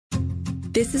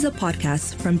This is a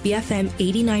podcast from BFM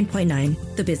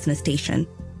 89.9, the business station.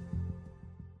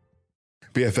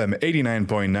 BFM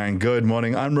 89.9. Good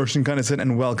morning. I'm Roshan Kanesan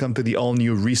and welcome to the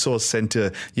all-new Resource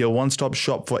Center, your one-stop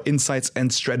shop for insights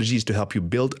and strategies to help you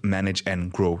build, manage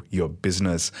and grow your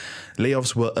business.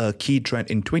 Layoffs were a key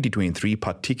trend in 2023,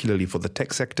 particularly for the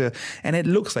tech sector, and it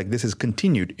looks like this has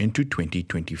continued into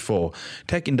 2024.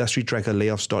 Tech industry tracker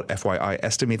Layoffs.FYI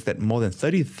estimates that more than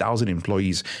 30,000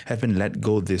 employees have been let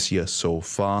go this year so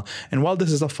far. And while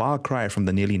this is a far cry from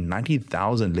the nearly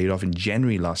 90,000 laid off in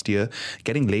January last year,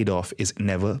 getting laid off is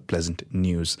never pleasant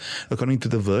news. According to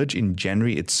The Verge, in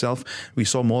January itself, we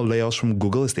saw more layoffs from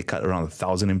Google as they cut around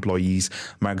 1,000 employees.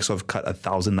 Microsoft cut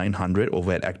 1,900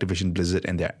 over at Activision Blizzard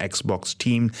and their Xbox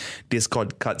team.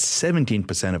 Discord cut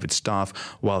 17% of its staff,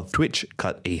 while Twitch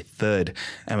cut a third.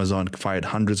 Amazon fired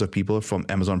hundreds of people from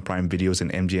Amazon Prime Videos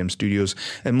and MGM Studios,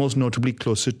 and most notably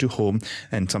closer to home,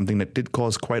 and something that did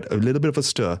cause quite a little bit of a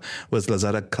stir, was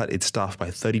Lazada cut its staff by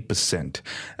 30%.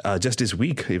 Just this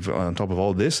week, if on top of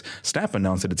all this, Snap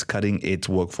announced that it's cutting its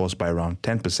workforce by around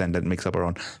 10%. That makes up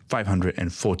around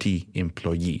 540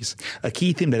 employees. A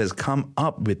key theme that has come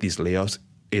up with these layoffs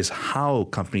is how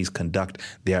companies conduct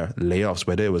their layoffs,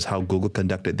 whether it was how Google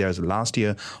conducted theirs last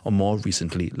year or more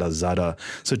recently Lazada.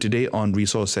 So today on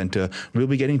Resource Center, we'll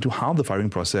be getting to how the firing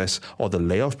process or the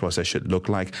layoff process should look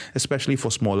like, especially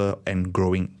for smaller and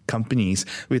growing companies,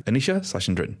 with Anisha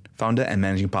Sachendran, founder and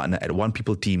managing partner at One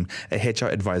People Team, a HR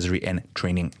advisory and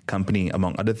training company.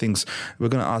 Among other things, we're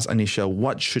going to ask Anisha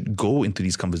what should go into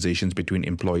these conversations between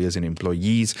employers and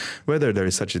employees, whether there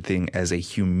is such a thing as a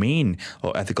humane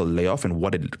or ethical layoff and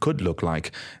what it could look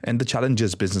like, and the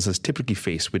challenges businesses typically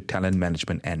face with talent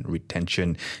management and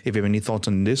retention. If you have any thoughts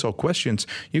on this or questions,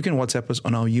 you can WhatsApp us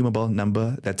on our U-Mobile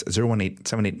number, that's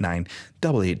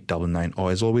 018-789-8899,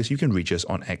 or as always, you can reach us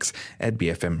on X at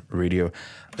BFM Radio.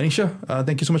 Anisha,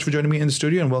 thank you so much for joining me in the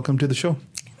studio and welcome to the show.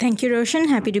 Thank you, Roshan.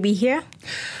 Happy to be here.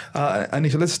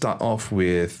 Anisha, let's start off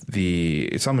with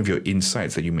some of your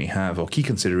insights that you may have or key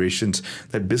considerations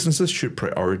that businesses should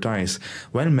prioritize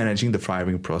when managing the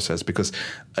firing process, because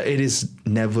it is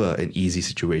never an easy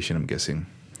situation, I'm guessing.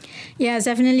 Yeah, it's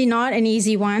definitely not an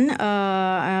easy one.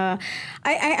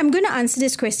 I'm going to answer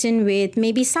this question with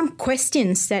maybe some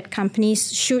questions that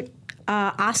companies should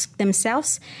ask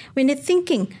themselves when they're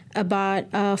thinking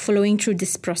about following through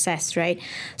this process, right?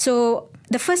 So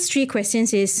the first three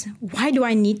questions is, why do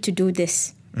I need to do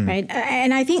this? Right?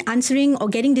 And I think answering or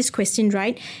getting this question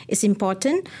right is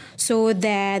important so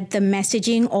that the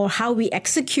messaging or how we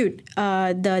execute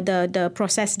the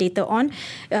process later on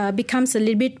becomes a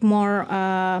little bit more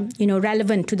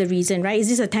relevant to the reason, right? Is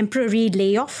this a temporary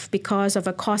layoff because of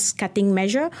a cost-cutting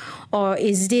measure, or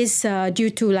is this due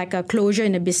to like a closure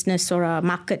in a business or a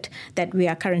market that we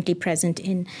are currently present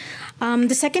in?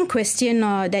 The second question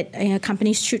that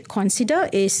companies should consider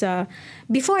is,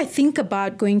 before I think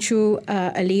about going through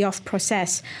a layoff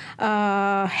process,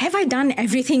 have I done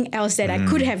everything else that I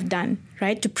could have done,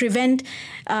 right, to prevent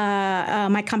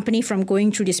my company from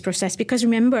going through this process? Because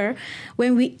remember,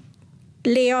 when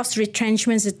layoffs,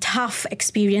 retrenchments, a tough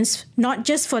experience, not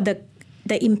just for the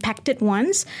impacted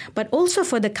ones, but also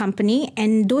for the company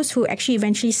and those who actually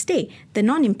eventually stay, the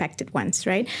non-impacted ones,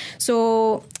 right?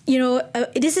 So,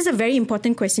 this is a very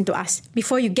important question to ask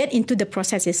before you get into the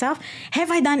process itself.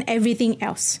 Have I done everything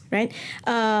else, right?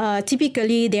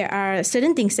 Typically, there are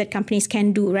certain things that companies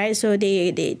can do, right? So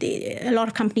a lot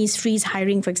of companies freeze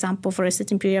hiring, for example, for a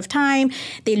certain period of time.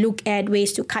 They look at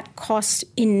ways to cut costs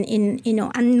in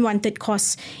unwanted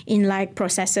costs in like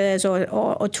processes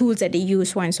or tools that they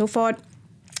use, so on and so forth.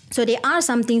 So there are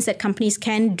some things that companies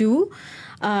can do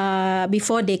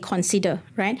before they consider,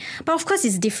 right? But of course,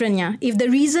 it's different, yeah. If the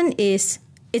reason is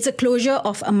it's a closure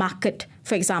of a market,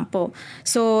 for example,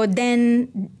 so then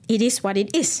it is what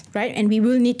it is, right? And we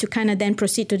will need to kind of then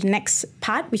proceed to the next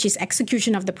part, which is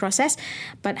execution of the process.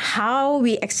 But how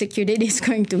we execute it is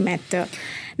going to matter.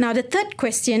 Now, the third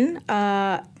question,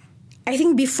 I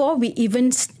think before we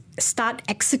even start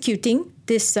executing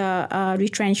this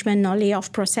retrenchment or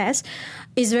layoff process,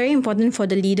 is very important for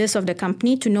the leaders of the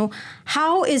company to know,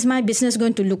 how is my business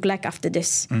going to look like after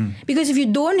this? Because if you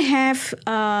don't have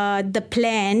the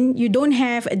plan, you don't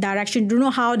have a direction, you don't know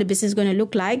how the business is going to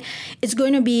look like, it's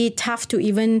going to be tough to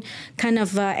even kind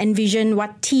of envision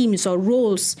what teams or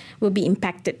roles will be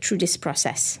impacted through this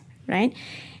process, right?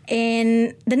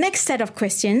 And the next set of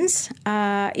questions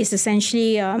is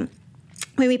essentially,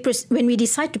 when we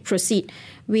decide to proceed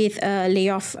with a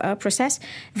layoff process,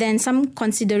 then some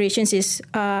considerations is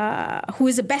who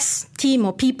is the best team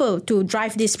or people to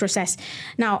drive this process.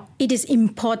 Now, it is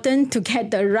important to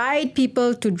get the right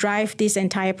people to drive this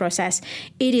entire process.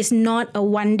 It is not a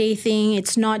one-day thing.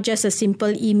 It's not just a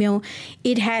simple email.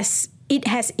 It has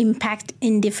impact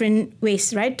in different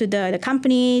ways, right? To the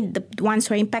company, the ones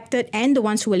who are impacted, and the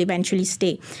ones who will eventually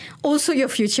stay. Also, your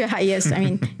future hires. I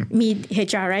mean, me,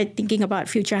 HR, right? Thinking about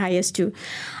future hires too.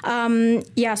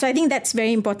 So I think that's a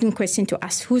very important question to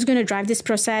ask. Who's going to drive this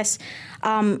process?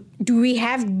 Do we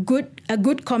have a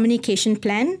good communication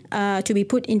plan to be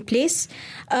put in place?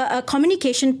 A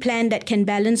communication plan that can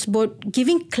balance both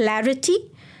giving clarity,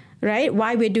 right?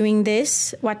 Why we're doing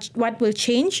this, what will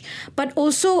change, but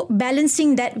also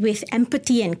balancing that with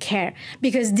empathy and care,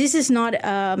 because this is not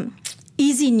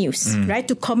easy news, right?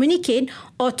 To communicate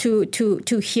or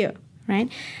to hear, right?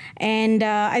 And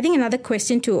I think another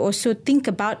question to also think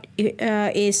about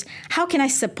is how can I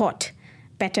support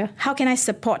better? How can I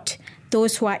support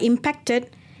those who are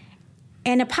impacted?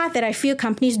 And a part that I feel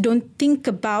companies don't think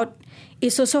about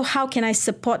is also how can I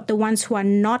support the ones who are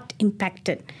not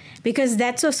impacted? Because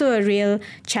that's also a real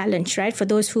challenge, right, for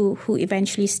those who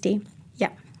eventually stay. Yeah.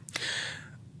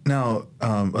 Now,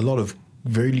 a lot of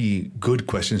very good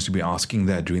questions to be asking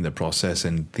there during the process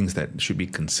and things that should be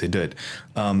considered.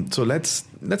 So let's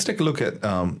take a look at,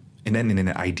 in an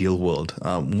ideal world,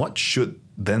 what should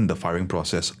then the firing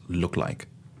process look like?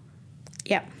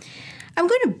 Yeah. I'm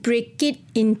going to break it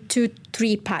into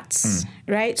 3 parts,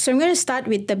 right? So I'm going to start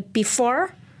with the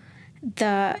before,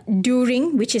 the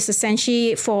during, which is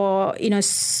essentially for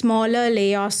smaller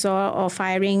layoffs or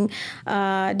firing.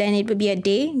 Then it would be a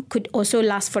day, could also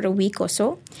last for a week or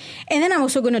so. And then I'm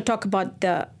also going to talk about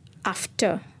the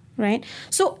after, right?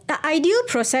 So the ideal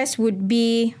process would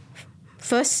be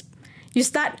first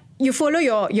you follow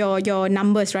your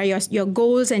numbers, right? Your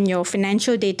goals and your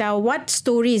financial data. What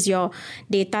story is your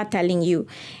data telling you?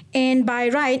 And by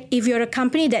right, if you're a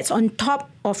company that's on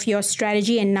top of your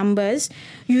strategy and numbers,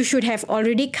 you should have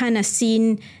already kind of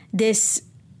seen this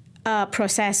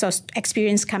process or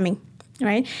experience coming,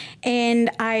 right? And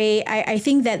I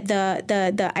think that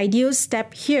the ideal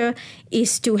step here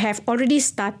is to have already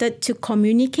started to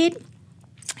communicate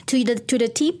to the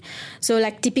team. So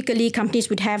like typically companies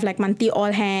would have like monthly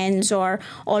all hands or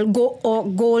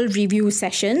goal review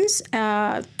sessions.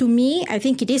 To me, I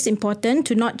think it is important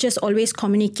to not just always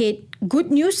communicate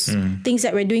good news, things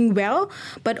that we're doing well,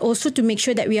 but also to make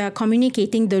sure that we are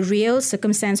communicating the real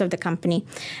circumstance of the company.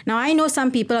 Now, I know some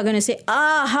people are going to say,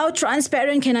 how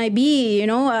transparent can I be?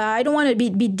 I don't want to be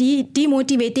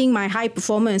demotivating my high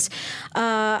performance.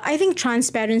 I think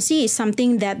transparency is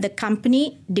something that the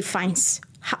company defines.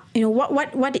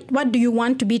 What do you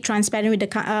want to be transparent with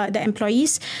the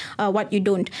employees? What you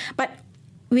don't. But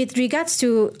with regards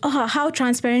to how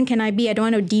transparent can I be? I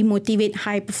don't want to demotivate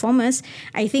high performers.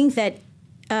 I think that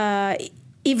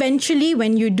eventually,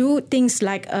 when you do things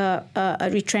like a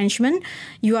retrenchment,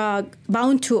 you are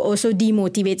bound to also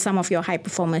demotivate some of your high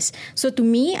performers. So to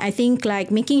me, I think like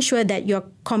making sure that you're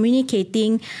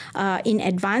communicating in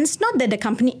advance, not that the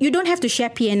company, you don't have to share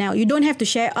P&L. You don't have to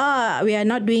share, we're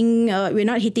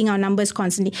not hitting our numbers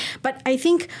constantly. But I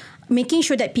think making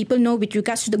sure that people know with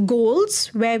regards to the goals,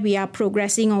 where we are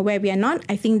progressing or where we are not,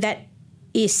 I think that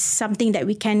is something that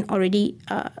we can already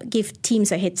give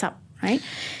teams a heads up, right?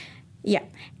 Yeah.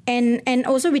 And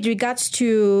also with regards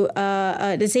to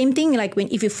the same thing, like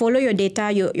if you follow your data,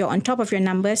 you're on top of your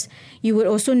numbers, you would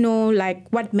also know like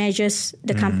what measures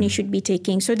the company should be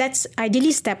taking. So that's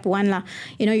ideally step 1.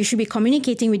 You should be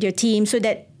communicating with your team so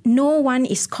that no one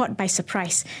is caught by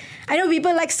surprise. I know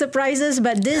people like surprises,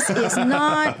 but this is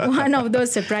not one of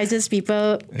those surprises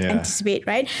people anticipate,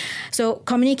 right? So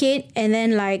communicate and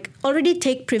then like already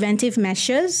take preventive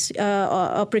measures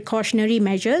or precautionary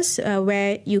measures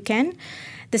where you can.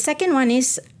 The second one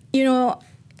is,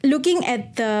 looking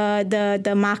at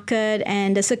the market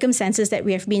and the circumstances that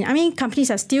we have been. I mean,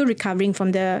 companies are still recovering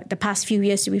from the past few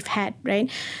years we've had, right?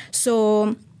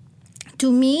 So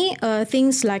to me,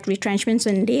 things like retrenchments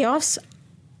and layoffs,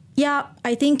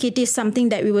 I think it is something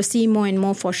that we will see more and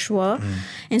more for sure.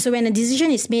 And so when a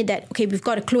decision is made that, okay, we've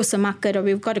got to close a market or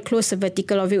we've got to close a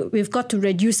vertical or we've got to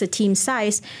reduce the team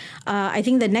size, I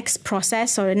think the next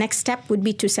process or the next step would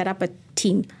be to set up a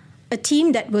team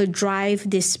that will drive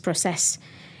this process.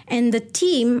 And the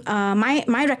team,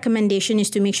 my recommendation is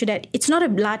to make sure that it's not a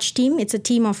large team. It's a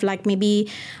team of like maybe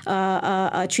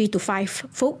 3 to 5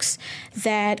 folks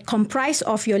that comprise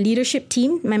of your leadership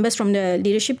team, members from the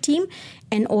leadership team,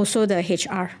 and also the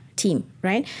HR team,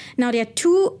 right? Now, there are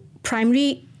 2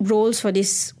 primary roles for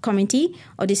this committee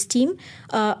or this team.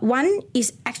 One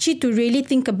is actually to really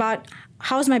think about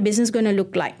how's my business going to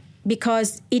look like,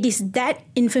 because it is that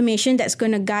information that's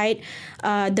going to guide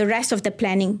the rest of the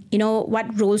planning.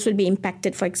 What roles will be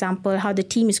impacted, for example, how the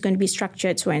team is going to be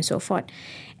structured, so on and so forth.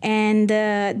 And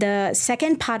the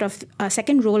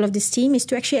second role of this team is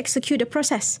to actually execute the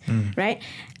process, right?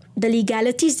 The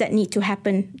legalities that need to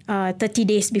happen 30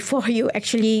 days before you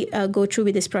actually go through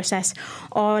with this process,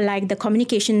 or like the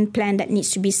communication plan that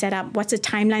needs to be set up. What's the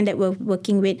timeline that we're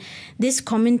working with? This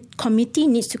committee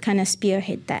needs to kind of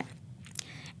spearhead that.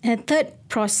 And a third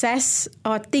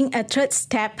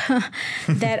step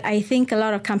that I think a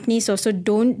lot of companies also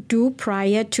don't do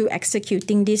prior to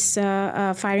executing this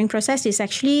firing process is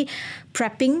actually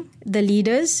prepping the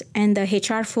leaders and the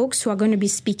HR folks who are going to be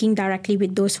speaking directly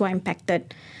with those who are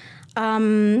impacted.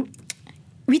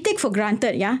 We take for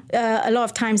granted, a lot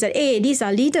of times that, hey, these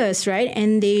are leaders, right?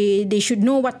 And they should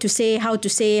know what to say, how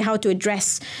to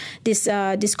address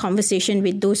this conversation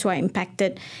with those who are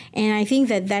impacted. And I think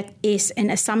that is an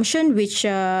assumption which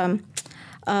can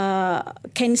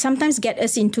sometimes get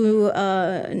us into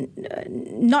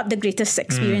not the greatest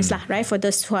experience, right, for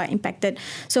those who are impacted.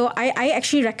 So I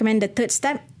actually recommend the third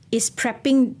step is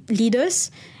prepping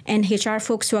leaders and HR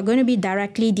folks who are going to be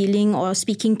directly dealing or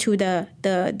speaking to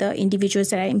the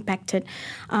individuals that are impacted.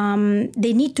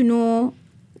 They need to know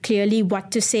clearly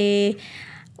what to say,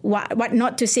 what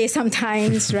not to say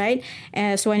sometimes, right?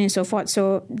 So on and so forth.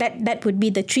 So that would be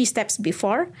the 3 steps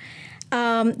before.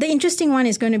 The interesting one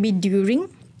is going to be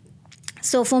during.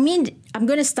 So for me, I'm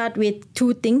going to start with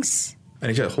 2 things.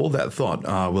 Anisha, hold that thought.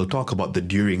 We'll talk about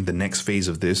during the next phase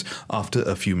of this after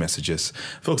a few messages.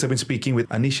 Folks, I've been speaking with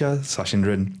Anisha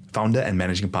Sashindran, founder and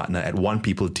managing partner at One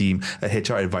People Team, a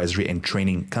HR advisory and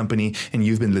training company. And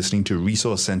you've been listening to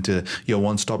Resource Center, your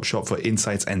one-stop shop for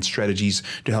insights and strategies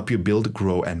to help you build,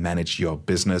 grow, and manage your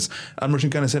business. I'm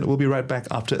Roshan Kanasan. We'll be right back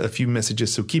after a few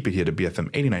messages, so keep it here to BFM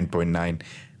 89.9,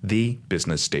 the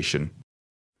business station.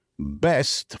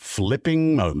 Best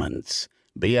flipping moments.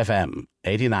 BFM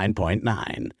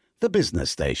 89.9, the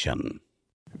business station.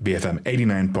 BFM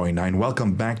 89.9.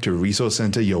 Welcome back to Resource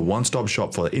Center, your one-stop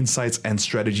shop for insights and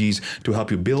strategies to help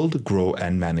you build, grow,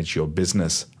 and manage your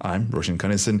business. I'm Roshan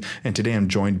Kanasan, and today I'm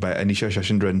joined by Anisha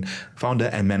Sashindran, founder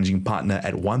and managing partner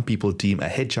at One People Team, a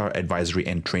HR advisory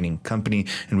and training company.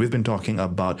 And we've been talking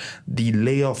about the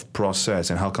layoff process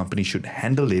and how companies should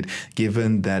handle it,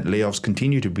 given that layoffs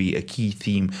continue to be a key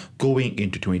theme going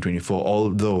into 2024,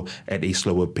 although at a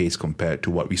slower pace compared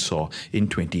to what we saw in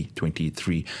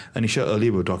 2023. Anisha,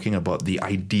 earlier we were talking about the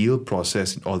ideal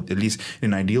process, or at least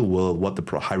in an ideal world, what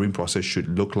the hiring process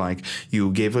should look like.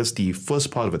 You gave us the first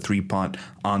part of a 3-part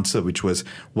answer, which was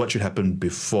what should happen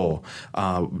before.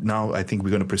 Now I think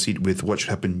we're going to proceed with what should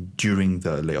happen during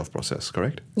the layoff process,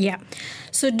 correct? Yeah.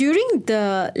 So during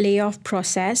the layoff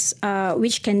process,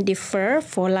 which can differ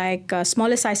for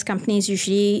smaller size companies,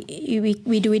 usually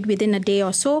we do it within a day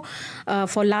or so.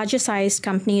 For larger size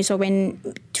companies, or when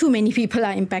too many people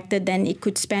are impacted, then it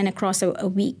could span across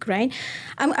a week, right?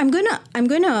 I'm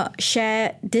gonna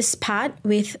share this part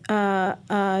with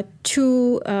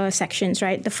 2 sections,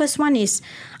 right? The first one is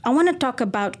I want to talk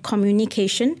about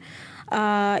communication.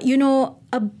 A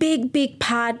big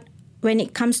part when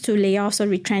it comes to layoffs or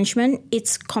retrenchment,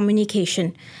 it's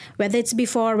communication, whether it's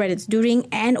before, whether it's during,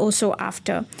 and also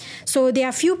after. So there are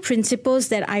a few principles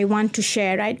that I want to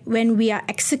share, right? When we are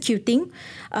executing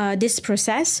this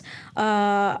process,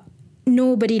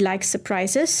 nobody likes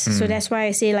surprises. So that's why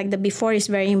I say the before is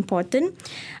very important.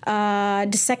 The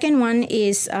second one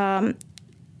is, our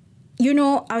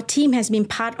team has been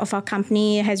part of our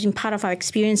company, has been part of our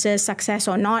experiences, success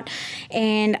or not.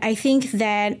 And I think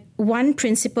that one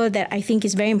principle that I think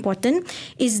is very important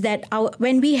is that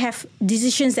when we have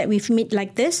decisions that we've made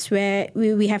like this, where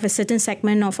we have a certain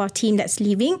segment of our team that's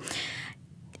leaving,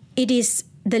 it is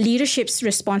the leadership's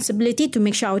responsibility to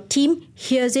make sure our team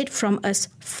hears it from us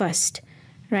first,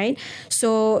 right?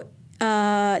 So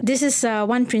this is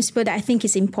one principle that I think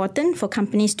is important for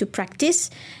companies to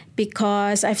practice,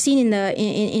 because I've seen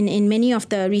in many of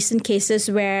the recent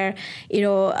cases where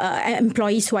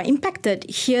employees who are impacted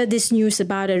hear this news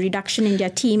about a reduction in their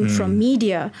team from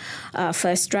media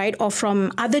first, right, or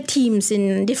from other teams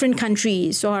in different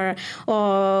countries, or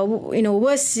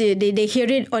worse, they hear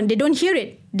it or they don't hear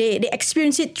it. They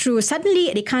experience it through,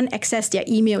 suddenly they can't access their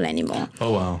email anymore.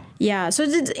 Oh wow! Yeah, so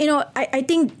I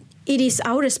think it is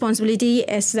our responsibility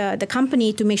as the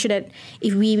company to make sure that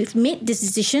if we've made this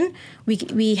decision,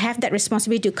 we have that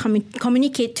responsibility to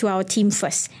communicate to our team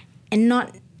first, and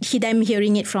not them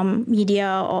hearing it from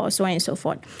media or so on and so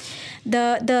forth.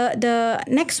 The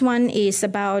next one is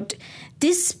about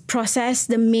this process,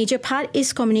 the major part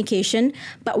is communication.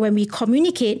 But when we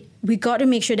communicate, we got to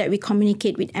make sure that we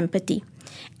communicate with empathy.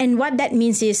 And what that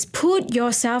means is put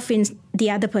yourself in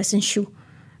the other person's shoe,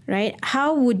 right?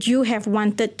 How would you have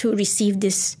wanted to receive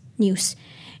this news?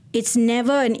 It's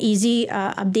never an easy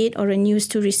update or a news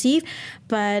to receive,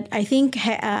 but I think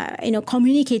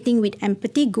communicating with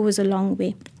empathy goes a long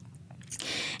way.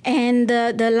 And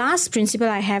the last principle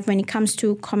I have when it comes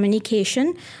to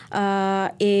communication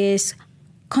is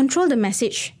control the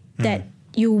message that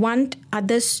you want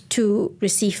others to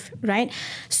receive, right?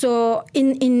 So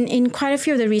in quite a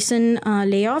few of the recent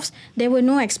layoffs, there were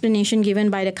no explanation given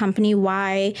by the company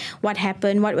why, what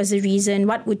happened, what was the reason,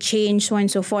 what would change, so on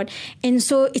and so forth. And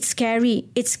so it's scary.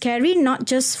 It's scary not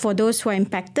just for those who are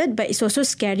impacted, but it's also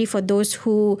scary for those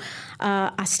who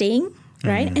are staying,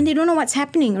 right? And they don't know what's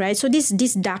happening, right? So this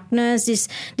darkness,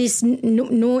 this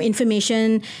no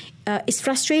information is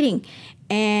frustrating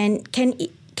and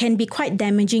can be quite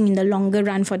damaging in the longer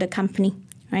run for the company,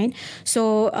 right?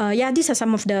 So these are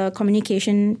some of the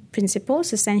communication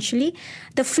principles, essentially.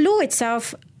 The flow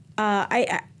itself,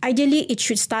 ideally it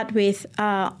should start with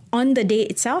on the day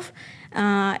itself.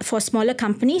 For smaller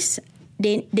companies,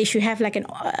 they should have like an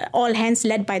all hands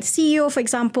led by the CEO, for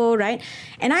example, right?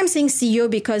 And I'm saying CEO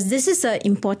because this is an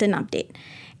important update.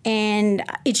 And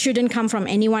it shouldn't come from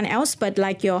anyone else but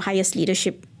like your highest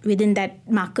leadership within that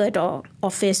market or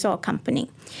office or company.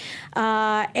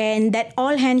 And that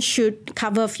all hands should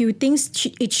cover a few things.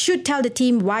 It should tell the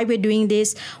team why we're doing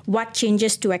this, what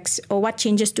changes to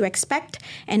expect,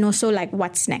 and also like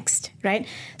what's next, right?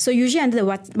 So usually under the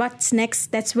what's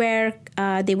next, that's where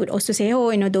they would also say,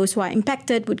 those who are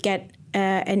impacted would get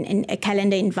a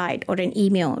calendar invite or an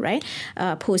email, right?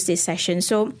 Post this session.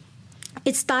 So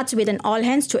it starts with an all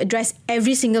hands to address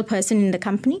every single person in the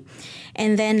company.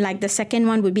 And then like the second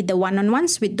one would be the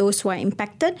one-on-ones with those who are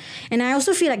impacted. And I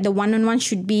also feel like the one-on-one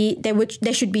should be,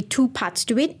 there should be two parts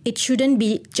to it. It shouldn't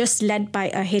be just led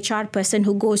by a HR person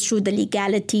who goes through the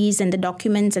legalities and the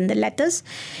documents and the letters.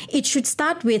 It should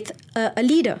start with a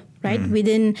leader, right,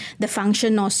 within the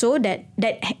function or so that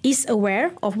is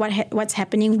aware of what's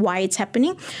happening, why it's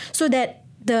happening, so that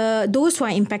those who are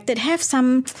impacted have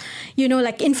some,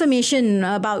 information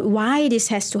about why this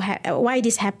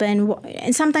happened.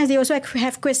 And sometimes they also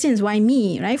have questions, why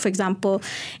me, right, for example.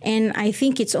 And I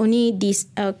think it's only this,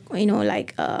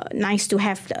 nice to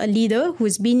have a leader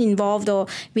who's been involved or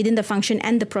within the function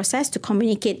and the process to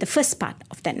communicate the first part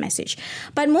of that message.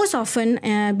 But most often,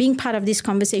 being part of these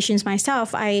conversations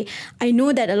myself, I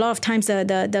know that a lot of times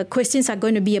the questions are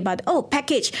going to be about,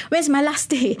 package, where's my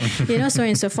last day, so on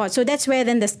and so forth. So that's where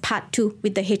then this part 2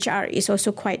 with the HR is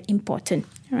also quite important,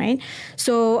 right?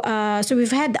 So we've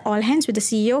had the all hands with the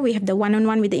CEO. We have the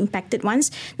one-on-one with the impacted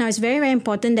ones. Now it's very, very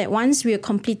important that once we have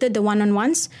completed the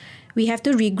one-on-ones, we have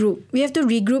to regroup. We have to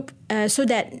regroup so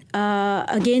that,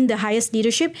 again, the highest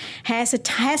leadership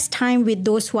has time with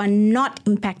those who are not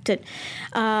impacted.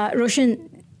 Roshan,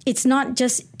 it's not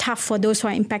just tough for those who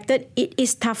are impacted. It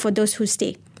is tough for those who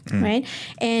stay. Right,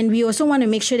 and we also want to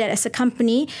make sure that as a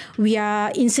company we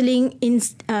are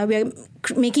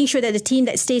making sure that the team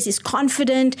that stays is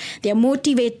confident, they are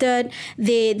motivated,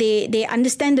 they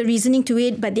understand the reasoning to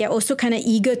it, but they are also kind of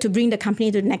eager to bring the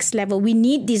company to the next level. We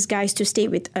need these guys to stay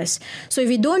with us. So if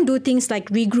we don't do things like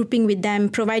regrouping with them,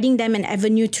 providing them an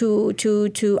avenue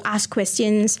to ask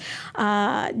questions,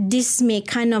 this may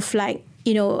kind of like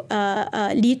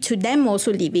lead to them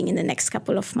also leaving in the next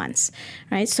couple of months,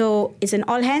 right? So it's an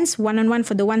all hands, one-on-one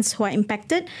for the ones who are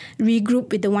impacted, regroup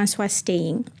with the ones who are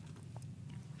staying.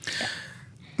 Yeah.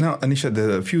 Now, Anisha, there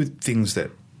are a few things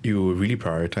that you really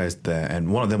prioritized there,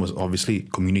 and one of them was obviously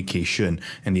communication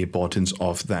and the importance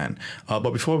of that.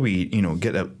 But before we,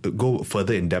 go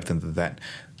further in depth into that,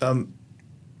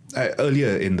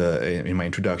 earlier in my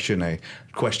introduction, I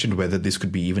questioned whether this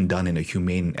could be even done in a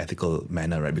humane, ethical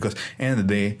manner, right? Because at the end of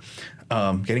the day,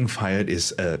 getting fired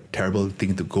is a terrible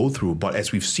thing to go through. But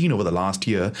as we've seen over the last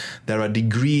year, there are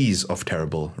degrees of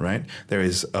terrible, right? There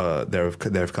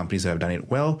are companies that have done it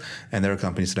well, and there are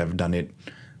companies that have done it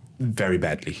very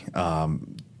badly.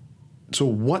 So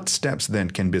what steps then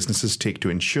can businesses take to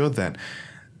ensure that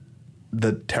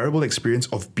the terrible experience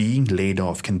of being laid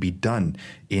off can be done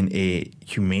in a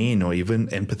humane or even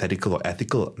empathetical or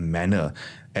ethical manner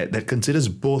that considers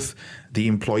both the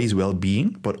employee's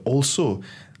well-being, but also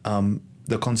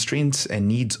the constraints and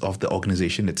needs of the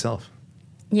organization itself?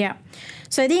 Yeah.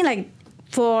 So I think like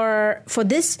for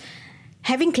this,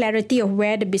 having clarity of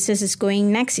where the business is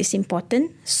going next is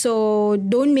important. So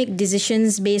don't make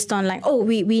decisions based on like,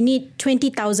 we need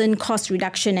 20,000 cost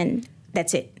reduction and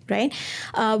that's it, right?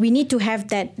 We need to have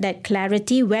that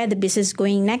clarity where the business is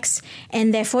going next,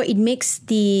 and therefore it makes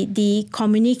the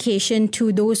communication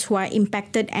to those who are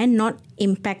impacted and not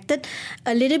impacted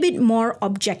a little bit more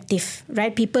objective,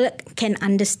 right? People can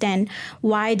understand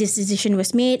why this decision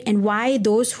was made and why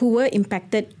those who were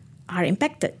impacted are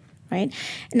impacted. Right?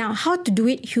 Now, how to do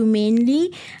it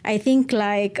humanely, I think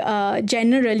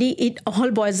generally it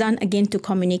all boils down again to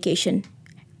communication.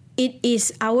 It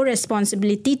is our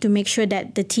responsibility to make sure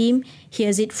that the team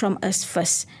hears it from us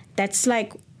first. That's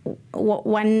like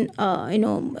one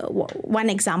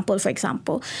example, for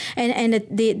example, and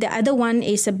the other one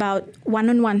is about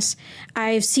one-on-ones.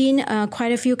 I've seen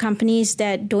quite a few companies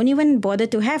that don't even bother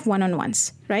to have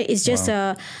one-on-ones. Right? It's just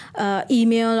a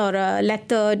email or a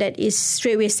letter that is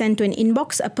straight away sent to an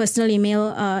inbox, a personal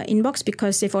email inbox,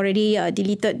 because they've already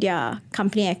deleted their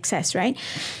company access, right?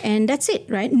 And that's it,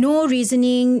 right? No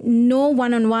reasoning, no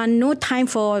one-on-one, no time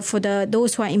for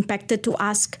those who are impacted to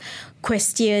ask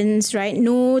questions, right?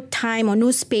 No time or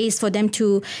no space for them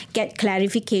to get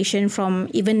clarification from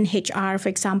even HR, for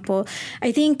example.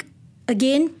 I think,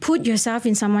 again, put yourself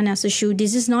in someone else's shoe.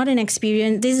 This is not an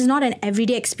experience. This is not an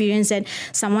everyday experience that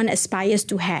someone aspires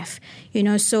to have.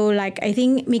 So I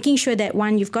think making sure that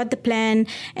one, you've got the plan,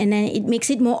 and then it makes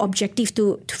it more objective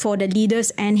for the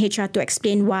leaders and HR to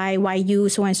explain why you,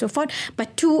 so on and so forth.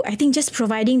 But two, I think just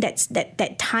providing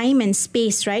that time and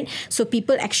space, right? So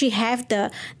people actually have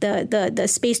the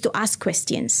space to ask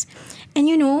questions. And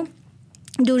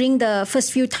during the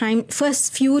first few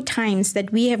times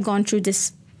that we have gone through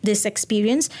this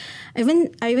experience, I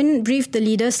even briefed the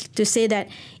leaders to say that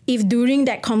if during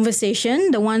that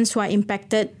conversation, the ones who are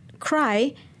impacted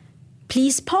cry,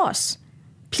 please pause.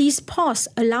 Please pause.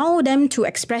 Allow them to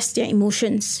express their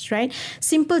emotions, right?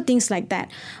 Simple things like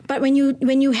that. But when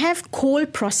you have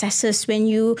cold processes, when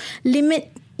you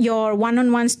limit your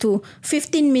one-on-ones to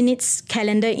 15 minutes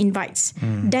calendar invites,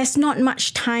 there's not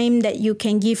much time that you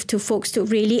can give to folks to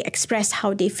really express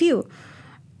how they feel.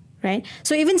 Right?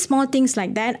 So even small things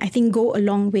like that, I think, go a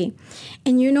long way.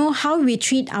 And how we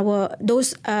treat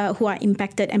those who are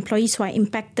impacted, employees who are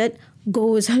impacted,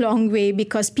 goes a long way,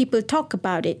 because people talk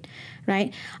about it,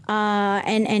 right?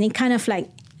 And it kind of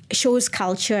shows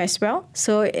culture as well.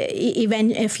 So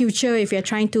even in future, if you're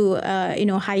trying to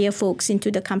hire folks into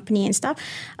the company and stuff,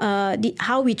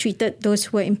 how we treated those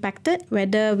who were impacted,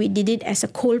 whether we did it as a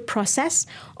cold process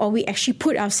or we actually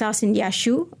put ourselves in their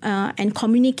shoe and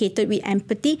communicated with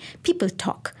empathy, people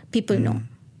talk, people know.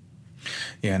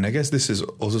 Yeah, and I guess this is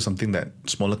also something that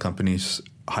smaller companies,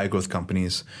 high growth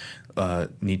companies,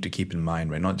 need to keep in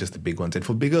mind, right? Not just the big ones. And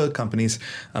for bigger companies,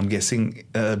 I'm guessing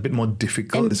a bit more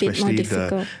difficult, especially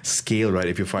the scale, right?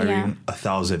 If you're firing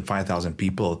 1,000, 5,000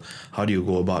 people, how do you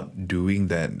go about doing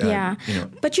that?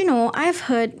 But I've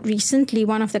heard recently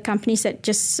one of the companies that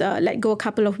just let go a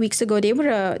couple of weeks ago,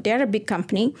 they're a big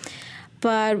company.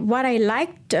 But what I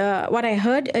liked, what I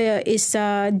heard is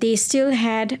they still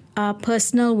had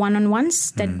personal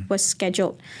one-on-ones that was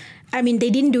scheduled. I mean, they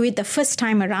didn't do it the first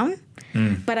time around.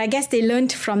 But I guess they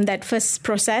learned from that first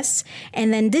process.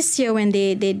 And then this year when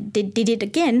they did it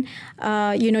again,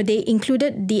 they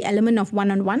included the element of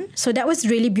one-on-one. So that was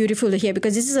really beautiful to hear,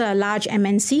 because this is a large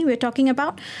MNC we're talking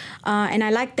about. And I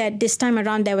like that this time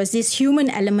around there was this human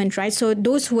element, right? So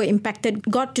those who were impacted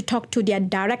got to talk to their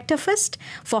director first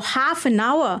for half an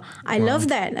hour. I love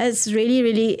that. That's really,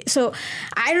 really... So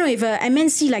I don't know if a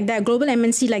MNC like that, a global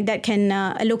MNC like that can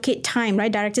allocate time,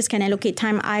 right? Directors can allocate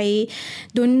time. I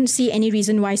don't see any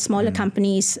reason why smaller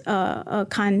companies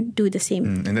can't do the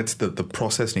same. And that's the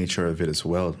process nature of it as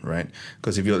well, right?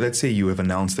 Because if let's say you have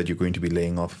announced that you're going to be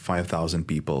laying off 5,000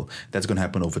 people, that's going to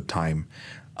happen over time.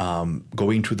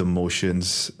 Going through the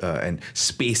motions and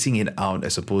spacing it out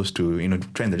as opposed to,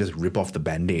 trying to just rip off the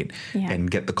Band-Aid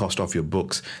and get the cost off your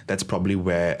books. That's probably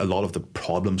where a lot of the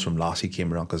problems from last year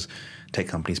came around, because tech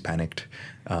companies panicked.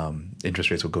 Interest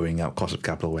rates were going up, cost of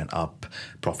capital went up,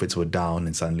 profits were down,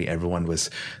 and suddenly everyone was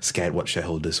scared what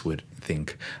shareholders would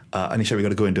think. Anisha, we're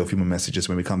going to go into a few more messages.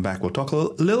 When we come back, we'll talk a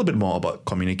little bit more about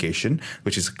communication,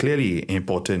 which is clearly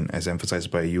important, as emphasized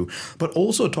by you, but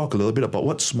also talk a little bit about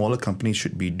what smaller companies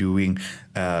should be doing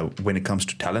when it comes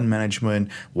to talent management,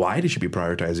 why they should be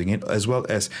prioritizing it, as well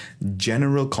as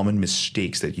general common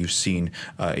mistakes that you've seen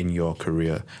in your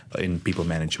career in people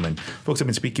management. Folks, I've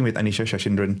been speaking with Anisha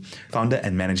Shashindran, founder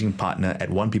and managing partner at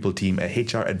One People Team, a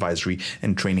HR advisory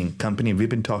and training company. We've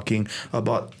been talking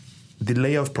about the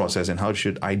layoff process and how it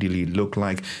should ideally look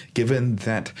like, given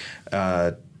that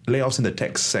layoffs in the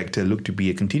tech sector look to be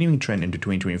a continuing trend into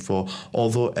 2024,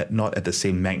 although not at the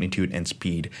same magnitude and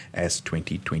speed as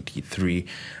 2023.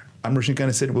 I'm Roshan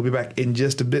Kanasit. We'll be back in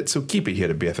just a bit, so keep it here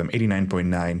to BFM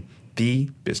 89.9, the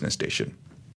business station.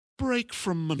 Break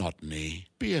from monotony.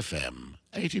 BFM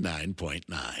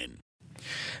 89.9.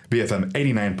 BFM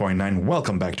 89.9,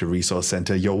 welcome back to Resource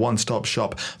Center, your one-stop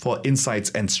shop for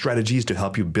insights and strategies to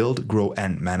help you build, grow,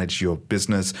 and manage your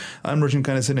business. I'm Roshan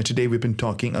Kanasit, and today we've been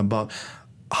talking about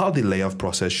how the layoff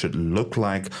process should look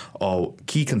like, or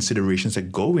key considerations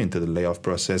that go into the layoff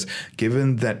process,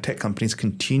 given that tech companies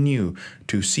continue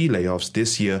to see layoffs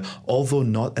this year, although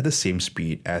not at the same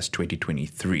speed as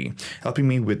 2023. Helping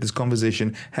me with this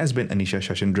conversation has been Anisha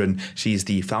Shashendran. She's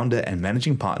the founder and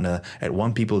managing partner at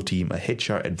One People Team, a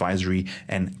HR advisory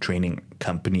and training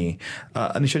company.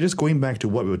 Anisha, just going back to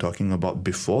what we were talking about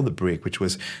before the break, which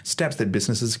was steps that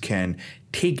businesses can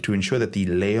take to ensure that the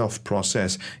layoff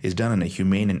process is done in a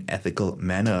humane and ethical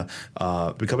manner.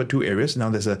 We covered two areas. Now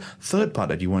there's a third part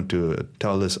that you want to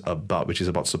tell us about, which is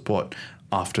about support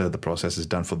after the process is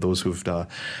done for those who've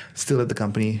still at the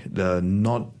company, the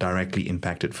not directly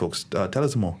impacted folks. Tell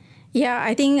us more. Yeah,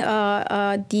 I think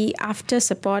the after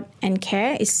support and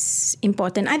care is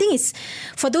important. I think it's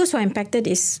for those who are impacted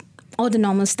is all the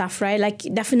normal stuff, right? Like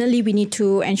definitely we need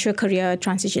to ensure career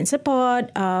transition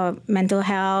support, mental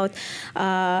health,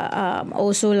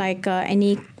 also like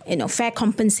any fair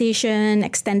compensation,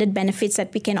 extended benefits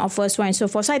that we can offer, so on and so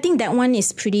forth. So I think that one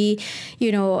is pretty,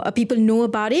 people know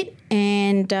about it,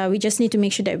 and we just need to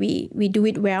make sure that we do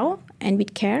it well and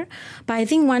with care. But I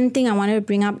think one thing I wanted to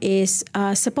bring up is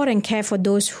support and care for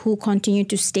those who continue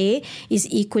to stay is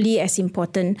equally as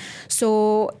important.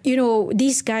 So,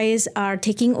 these guys are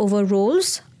taking over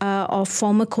roles of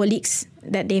former colleagues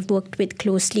that they've worked with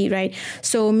closely, right?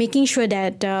 So making sure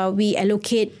that we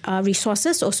allocate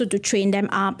resources also to train them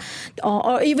up,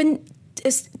 or even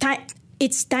it's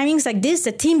timings like this,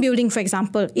 the team building, for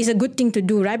example, is a good thing to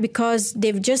do, right? Because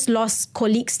they've just lost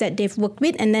colleagues that they've worked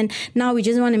with, and then now we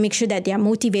just want to make sure that they are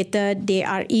motivated, they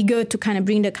are eager to kind of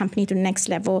bring the company to the next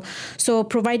level. So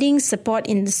providing support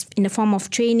in the form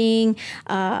of training,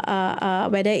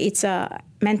 whether it's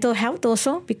mental health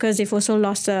also, because they've also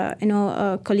lost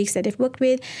colleagues that they've worked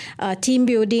with. Team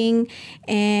building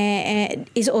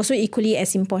is also equally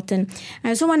as important. I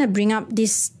also want to bring up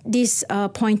this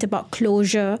point about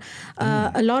closure.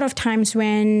 A lot of times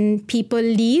when people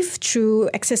leave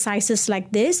through exercises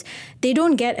like this, they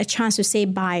don't get a chance to say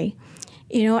bye.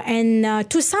 And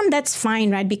to some that's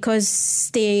fine, right? Because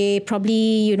they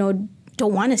probably,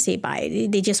 don't want to say bye.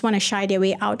 They just want to shy their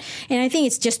way out. And I think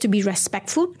it's just to be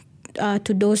respectful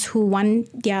to those who want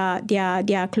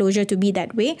their closure to be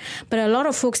that way. But a lot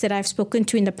of folks that I've spoken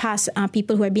to in the past,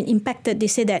 people who have been impacted, they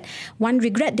say that one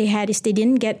regret they had is they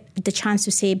didn't get the chance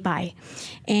to say bye.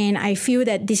 And I feel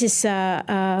that this is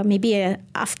maybe a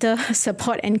after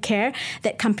support and care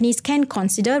that companies can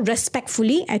consider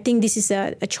respectfully. I think this is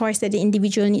a choice that the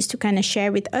individual needs to kind of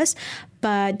share with us.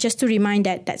 But just to remind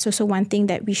that that's also one thing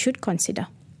that we should consider.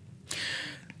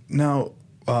 Now,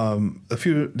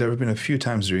 there have been a few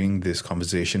times during this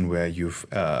conversation where you've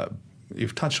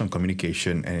touched on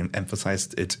communication and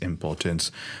emphasized its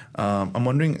importance. I'm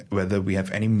wondering whether we have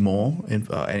any more,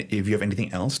 if you have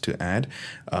anything else to add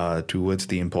towards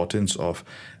the importance of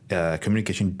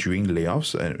communication during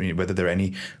layoffs, whether there are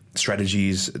any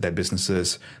strategies that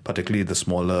businesses, particularly the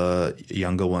smaller,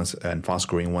 younger ones and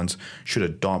fast-growing ones, should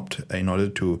adopt in order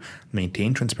to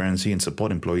maintain transparency and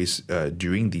support employees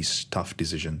during these tough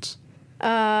decisions.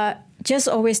 Just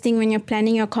always think when you're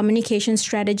planning your communication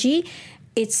strategy,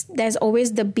 there's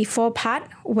always the before part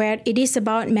where it is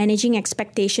about managing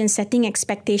expectations, setting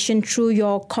expectation through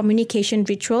your communication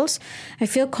rituals. I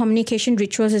feel communication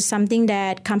rituals is something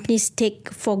that companies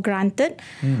take for granted.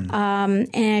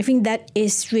 And I think that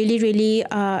is really, really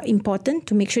important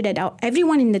to make sure that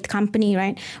everyone in the company,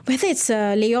 right, whether it's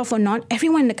a layoff or not,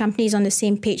 everyone in the company is on the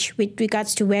same page with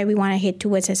regards to where we want to head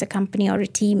towards as a company or a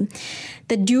team.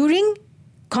 The during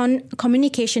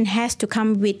communication has to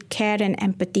come with care and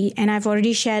empathy, and I've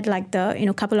already shared like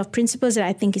the couple of principles that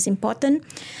I think is important.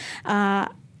 I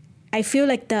feel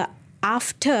like the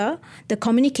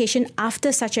communication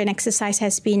after such an exercise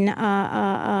has been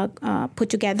put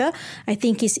together, I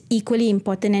think is equally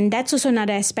important, and that's also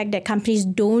another aspect that companies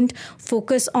don't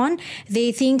focus on.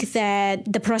 They think that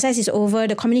the process is over,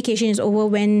 the communication is over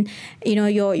when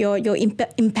your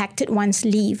impacted ones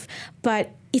leave,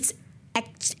 but it's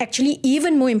actually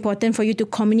even more important for you to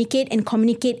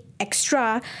communicate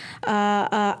extra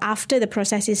after the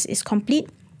process is complete,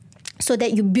 so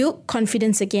that you build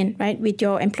confidence again, right, with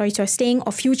your employees who are staying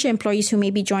or future employees who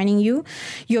may be joining you.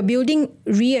 You're building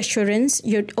reassurance.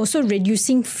 You're also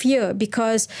reducing fear,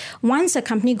 because once a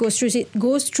company goes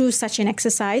through such an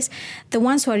exercise, the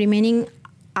ones who are remaining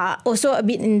are also a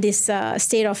bit in this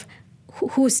state of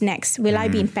who's next? Will I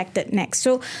be impacted next?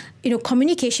 So,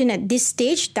 communication at this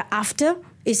stage, the after,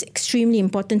 is extremely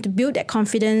important to build that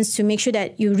confidence, to make sure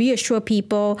that you reassure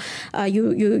people,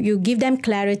 you give them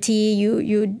clarity,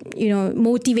 you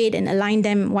motivate and align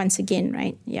them once again,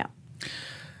 right? Yeah.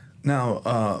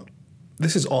 Now,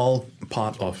 this is all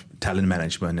part of talent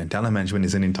management, and talent management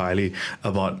isn't entirely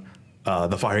about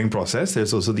the firing process.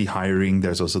 There's also the hiring.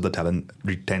 There's also the talent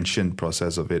retention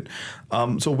process of it.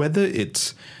 So whether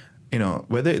it's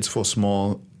for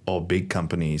small or big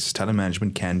companies, talent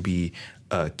management can be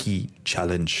a key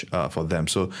challenge for them.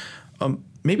 So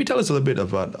maybe tell us a little bit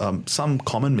about some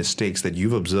common mistakes that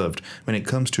you've observed when it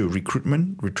comes to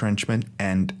recruitment, retrenchment,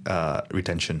 and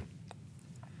retention.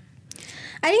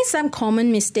 I think some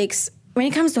common mistakes when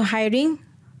it comes to hiring,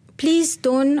 please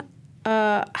don't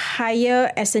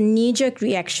hire as a knee-jerk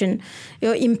reaction,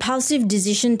 your impulsive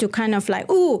decision to kind of like,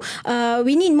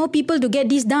 we need more people to get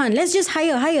this done. Let's just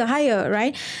hire,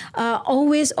 right?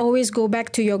 Always go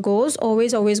back to your goals.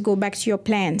 Always go back to your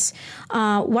plans.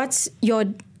 What's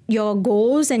your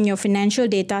goals and your financial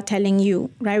data telling you,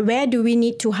 right? Where do we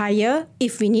need to hire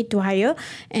if we need to hire,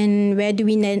 and where do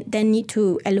we then need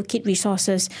to allocate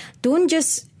resources? Don't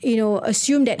just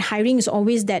assume that hiring is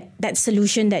always that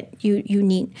solution that you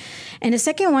need. And the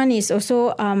second one is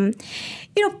also,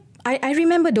 I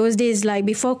remember those days, like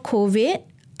before COVID,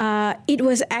 it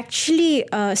was actually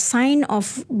a sign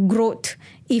of growth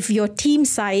if your team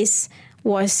size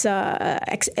was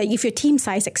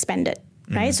expanded.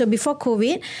 Right? So before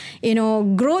COVID,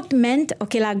 growth meant,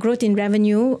 growth in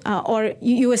revenue, or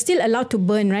you were still allowed to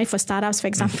burn, right? For startups, for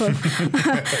example.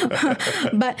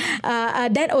 But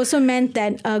that also meant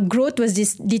that growth was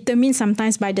determined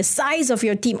sometimes by the size of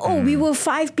your team. We were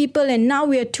 5 people and now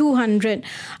we are 200.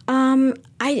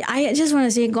 I just want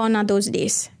to say, gone are those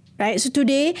days. Right? So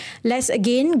today, let's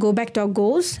again go back to our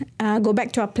goals, go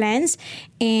back to our plans,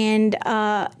 and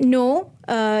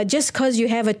just because you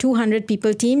have a 200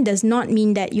 people team does not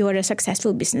mean that you are a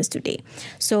successful business today.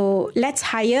 So let's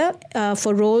hire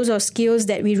for roles or skills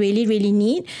that we really, really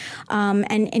need,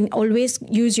 and always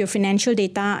use your financial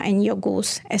data and your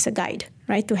goals as a guide,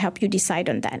 right, to help you decide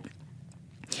on that.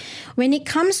 When it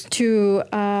comes to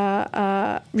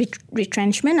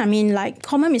retrenchment,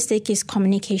 common mistake is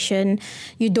communication.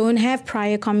 You don't have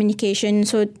prior communication,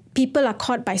 so people are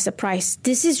caught by surprise.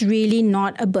 This is really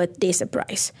not a birthday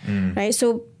surprise, right?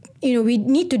 So, we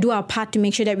need to do our part to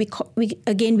make sure that we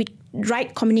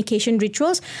right communication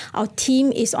rituals, our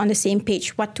team is on the same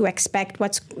page, what to expect,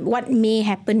 what may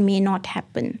happen, may not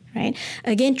happen, right?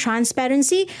 Again,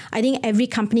 transparency. I think every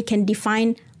company can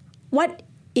define what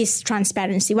is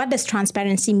transparency. What does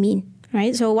transparency mean,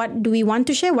 right? So what do we want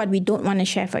to share, what we don't want to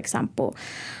share, for example.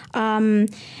 Now,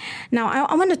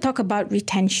 I want to talk about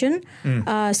retention.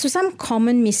 So some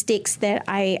common mistakes that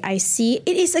I see,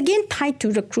 it is again tied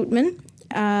to recruitment,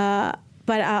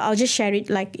 but I'll just share it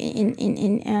like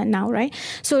in now, right?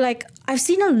 So like I've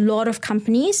seen a lot of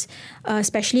companies,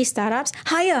 especially startups,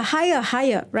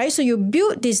 hire, right? So you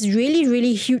build this really,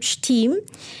 really huge team,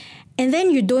 and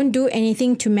then you don't do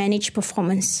anything to manage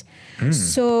performance.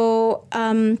 So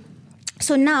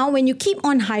now when you keep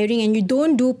on hiring and you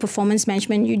don't do performance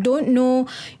management, you don't know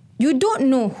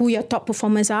who your top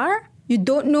performers are. You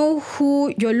don't know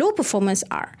who your low performers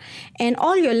are. And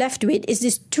all you're left with is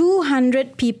this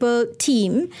 200 people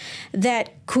team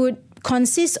that could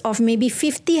consist of maybe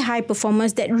 50 high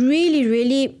performers that really,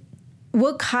 really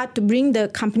work hard to bring the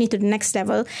company to the next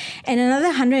level, and another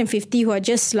 150 who are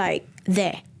just like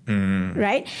there.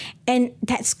 Right? And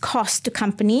that's cost to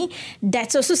company.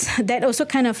 That also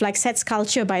kind of like sets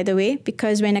culture, by the way,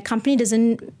 because when a company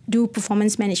doesn't do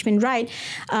performance management right,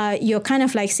 you're kind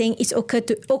of like saying it's okay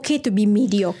to be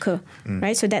mediocre,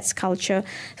 right? So that's culture.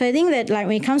 So I think that like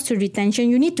when it comes to retention,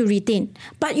 you need to retain,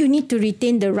 but you need to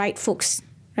retain the right folks.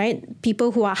 Right?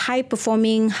 People who are high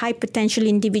performing, high potential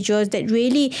individuals that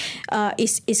really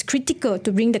is critical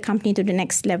to bring the company to the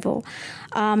next level.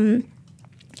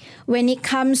 When it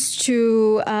comes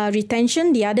to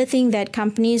retention, the other thing that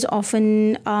companies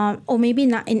often, or maybe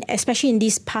not, especially in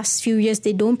these past few years,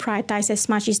 they don't prioritize as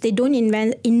much is they don't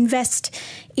invest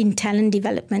in talent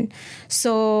development.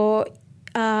 So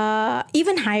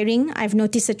even hiring, I've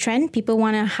noticed a trend. People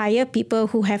want to hire people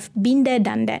who have been there,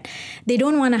 done that. They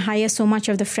don't want to hire so much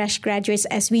of the fresh graduates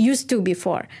as we used to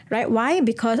before, right? Why?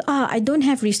 Because I don't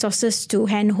have resources to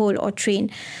handhold or train.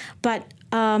 But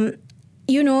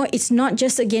it's not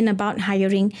just again about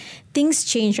hiring. Things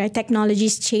change, right?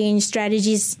 Technologies change,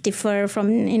 strategies differ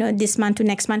from, this month to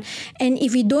next month. And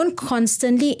if we don't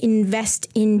constantly invest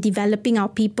in developing our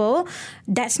people,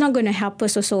 that's not going to help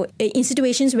us also. In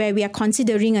situations where we are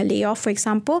considering a layoff, for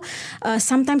example,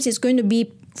 sometimes it's going to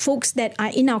be folks that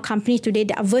are in our company today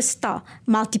that are versatile,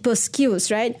 multiple skills,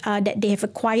 right? That they have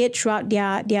acquired throughout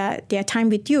their time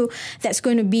with you. That's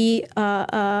going to be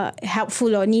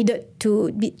helpful or needed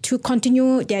to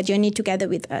continue their journey together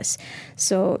with us.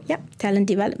 So, talent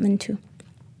development too.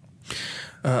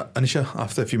 Anisha,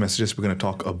 after a few messages, we're going to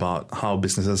talk about how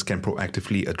businesses can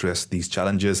proactively address these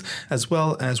challenges, as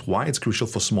well as why it's crucial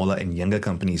for smaller and younger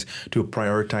companies to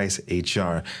prioritize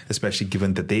HR, especially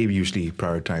given that they usually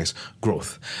prioritize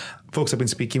growth. Folks, I've been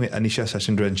speaking with Anisha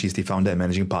Sashindran. She's the founder and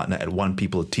managing partner at One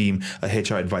People Team, a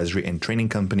HR advisory and training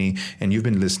company. And you've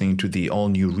been listening to the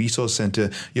all-new Resource Center,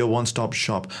 your one-stop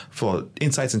shop for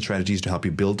insights and strategies to help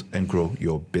you build and grow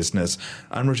your business.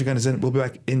 I'm Roshan Kanesan. We'll be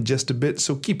back in just a bit,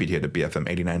 so keep it here to BFM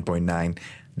 89.9,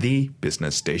 the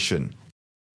business station.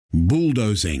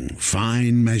 Bulldozing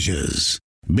fine measures.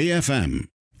 BFM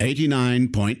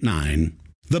 89.9,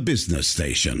 the business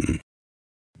station.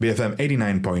 BFM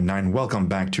 89.9, welcome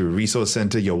back to Resource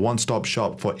Center, your one-stop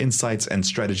shop for insights and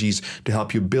strategies to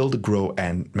help you build, grow,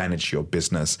 and manage your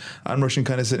business. I'm Roshan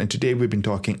Kanesan, and today we've been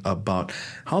talking about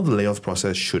how the layoff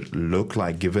process should look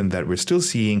like, given that we're still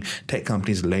seeing tech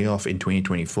companies lay off in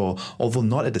 2024, although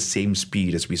not at the same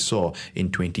speed as we saw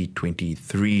in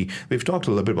 2023. We've talked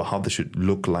a little bit about how this should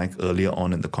look like earlier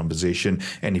on in the conversation,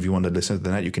 and if you want to listen to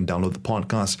that, you can download the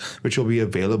podcast, which will be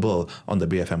available on the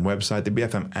BFM website, the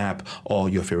BFM app, or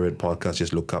your favorite podcast.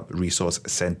 Just look up Resource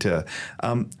Center.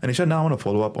 Anisha, now I want to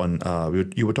follow up on,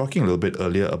 you were talking a little bit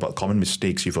earlier about common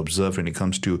mistakes you've observed when it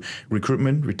comes to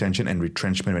recruitment, retention, and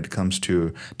retrenchment when it comes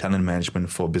to talent management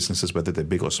for businesses, whether they're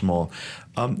big or small.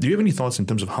 Do you have any thoughts in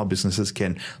terms of how businesses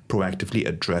can proactively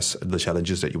address the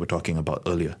challenges that you were talking about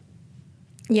earlier?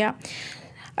 Yeah.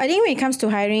 I think when it comes to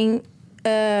hiring,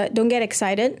 don't get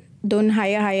excited. Don't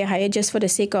hire just for the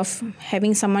sake of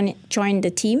having someone join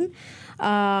the team.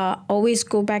 Always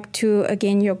go back to,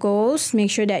 again, your goals.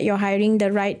 Make sure that you're hiring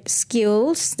the right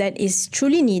skills that is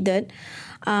truly needed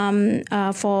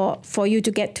for you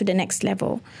to get to the next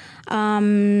level.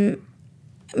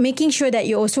 Making sure that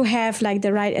you also have like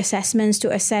the right assessments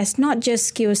to assess not just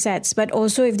skill sets, but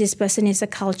also if this person is a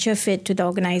culture fit to the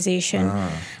organization.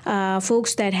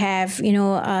 Folks that have,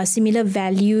 similar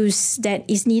values that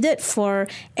is needed for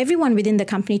everyone within the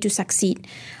company to succeed.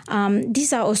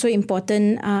 These are also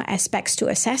important aspects to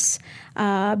assess,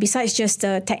 besides just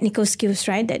the technical skills,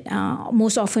 right, that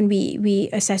most often we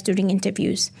assess during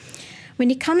interviews.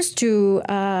 When it comes to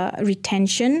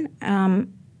retention,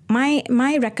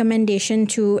 my recommendation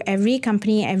to every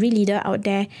company, every leader out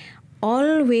there,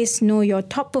 always know your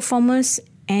top performers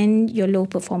and your low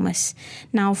performers.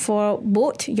 Now, for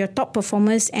both your top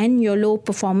performers and your low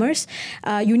performers,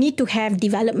 you need to have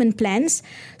development plans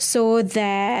so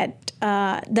that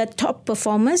the top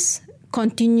performers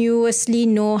continuously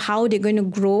know how they're going to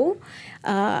grow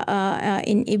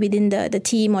within the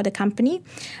team or the company.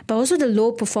 But also the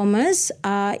low performers,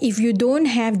 if you don't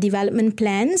have development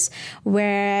plans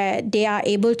where they are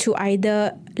able to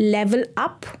either level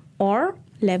up or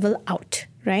level out,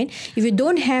 right? If you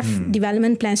don't have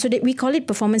development plans, so that we call it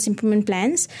performance improvement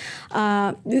plans,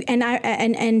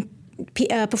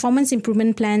 performance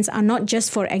improvement plans are not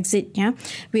just for exit.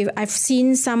 I've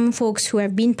seen some folks who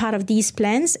have been part of these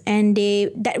plans, and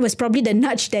that was probably the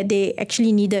nudge that they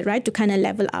actually needed, right, to kind of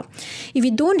level up. If you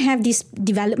don't have these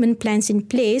development plans in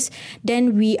place,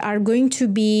 then we are going to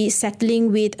be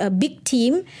settling with a big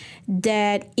team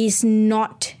that is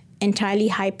not entirely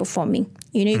high performing.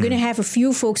 You're going to have a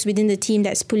few folks within the team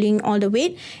that's pulling all the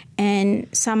weight, and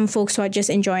some folks who are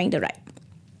just enjoying the ride.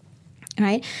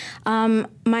 Right.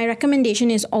 My recommendation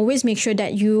is always make sure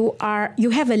that you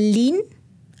have a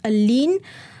lean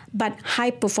but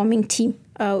high performing team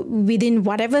within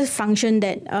whatever function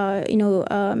that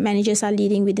managers are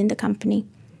leading within the company.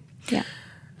 Yeah.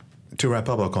 To wrap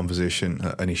up our conversation,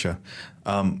 Anisha,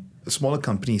 smaller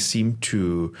companies seem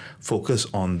to focus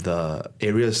on the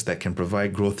areas that can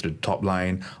provide growth to the top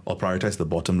line or prioritize the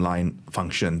bottom line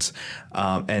functions,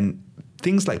 and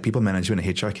things like people management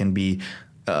and HR can be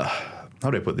how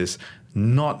do I put this?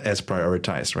 Not as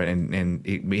prioritized, right? And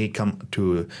it may come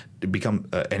to become,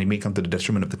 and it may come to the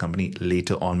detriment of the company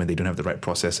later on when they don't have the right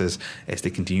processes as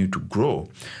they continue to grow,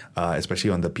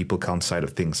 especially on the people count side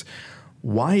of things.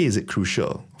 Why is it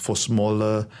crucial for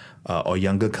smaller or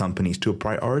younger companies to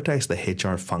prioritize the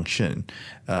HR function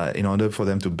in order for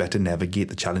them to better navigate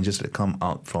the challenges that come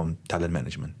out from talent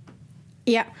management?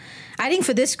 Yeah. I think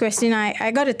for this question,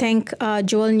 I got to thank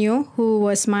Joel Neo, who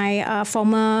was my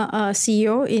former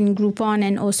CEO in Groupon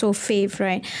and also Fave,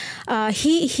 right?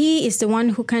 He is the one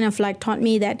who kind of like taught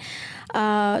me that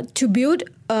to build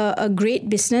a great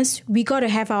business, we got to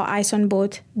have our eyes on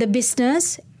both the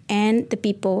business and the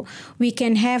people. We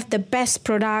can have the best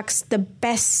products, the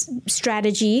best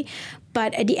strategy,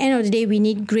 but at the end of the day, we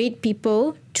need great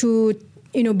people to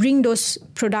bring those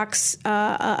products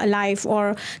alive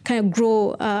or kind of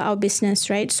grow our business,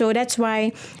 right? So that's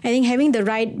why I think having the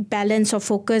right balance of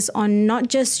focus on not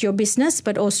just your business,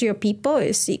 but also your people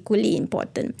is equally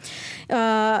important.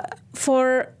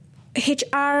 For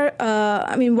HR,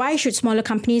 why should smaller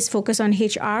companies focus on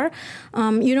HR?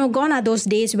 Gone are those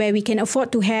days where we can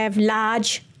afford to have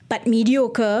large but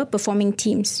mediocre performing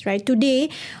teams, right? Today,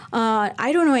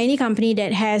 I don't know any company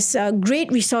that has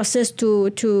great resources to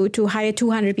hire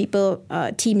 200 people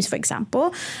teams, for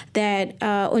example, that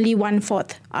only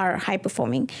 1/4 are high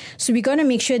performing. So we're going to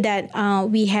make sure that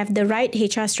we have the right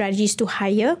HR strategies to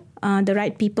hire the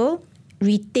right people,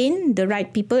 retain the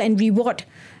right people, and reward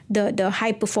the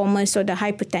high performers or the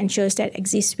high potentials that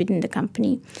exist within the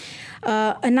company.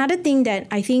 Another thing that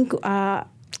I think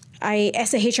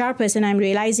as a HR person, I'm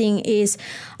realizing is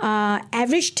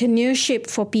average tenureship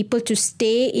for people to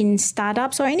stay in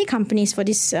startups or any companies for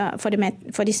this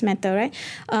matter, right?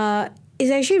 Is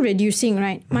actually reducing,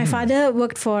 right? My father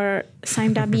worked for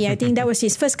Sime Darby. I think that was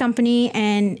his first company,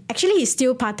 and actually he's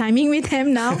still part-timing with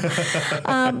them now.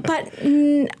 But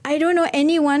I don't know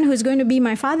anyone who's going to be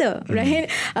my father, right?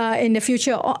 In the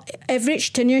future.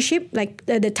 Average tenureship, like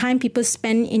the time people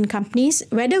spend in companies,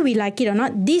 whether we like it or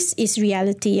not, this is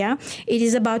reality, yeah? It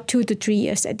is about 2 to 3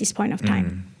 years at this point of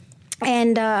time.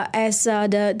 And as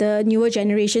the newer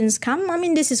generations come,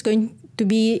 this is going to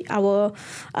be our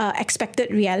expected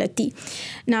reality.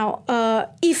 Now,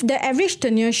 if the average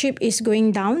tenureship is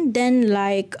going down, then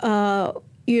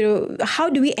how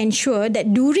do we ensure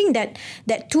that during that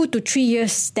 2 to 3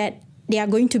 years that they are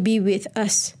going to be with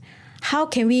us, how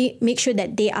can we make sure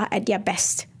that they are at their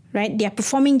best? Right, they are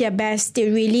performing their best.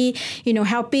 They're really,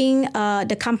 helping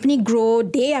the company grow.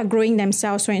 They are growing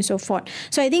themselves, so on and so forth.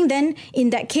 So I think then, in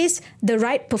that case, the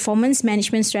right performance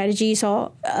management strategies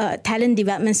or talent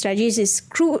development strategies is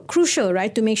crucial,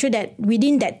 right? To make sure that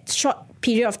within that short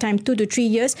period of time, 2 to 3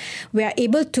 years, we are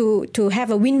able to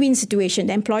have a win-win situation.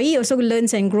 The employee also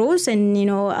learns and grows and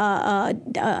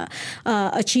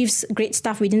achieves great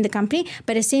stuff within the company.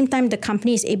 But at the same time, the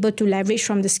company is able to leverage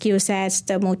from the skill sets,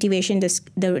 the motivation,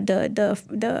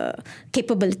 the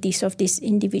capabilities of this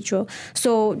individual.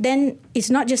 So then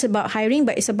it's not just about hiring,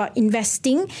 but it's about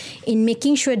investing in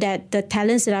making sure that the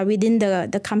talents that are within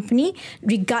the company,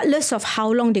 regardless of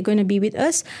how long they're going to be with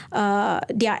us,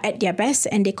 they are at their best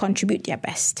and they contribute their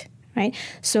best, right?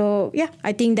 So yeah,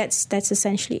 I think that's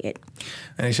essentially it.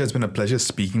 Anisha, it's been a pleasure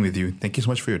speaking with you. Thank you so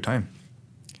much for your time.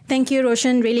 Thank you,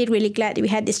 Roshan. Really, really glad we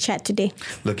had this chat today.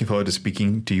 Looking forward to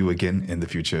speaking to you again in the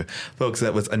future. Folks,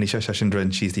 that was Anisha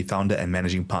Shashindran. She's the founder and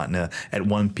managing partner at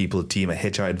One People Team, a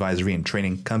HR advisory and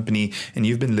training company. And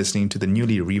you've been listening to the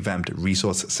newly revamped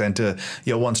Resource Center,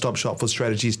 your one-stop shop for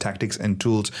strategies, tactics, and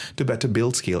tools to better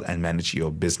build, scale, and manage your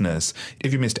business.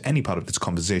 If you missed any part of this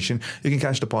conversation, you can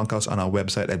catch the podcast on our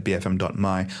website at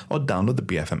bfm.my or download the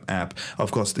BFM app.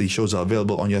 Of course, these shows are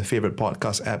available on your favorite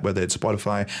podcast app, whether it's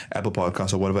Spotify, Apple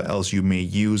Podcasts, or whatever else you may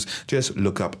use. Just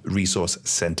look up Resource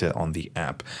Center on the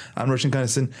app. I'm Roshan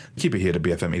Kanesan. Keep it here to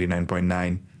BFM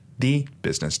 89.9, the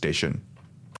business station.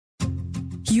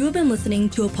 You have been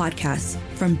listening to a podcast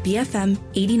from BFM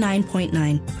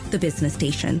 89.9, the business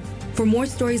station. For more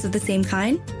stories of the same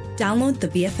kind, download the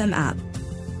BFM app.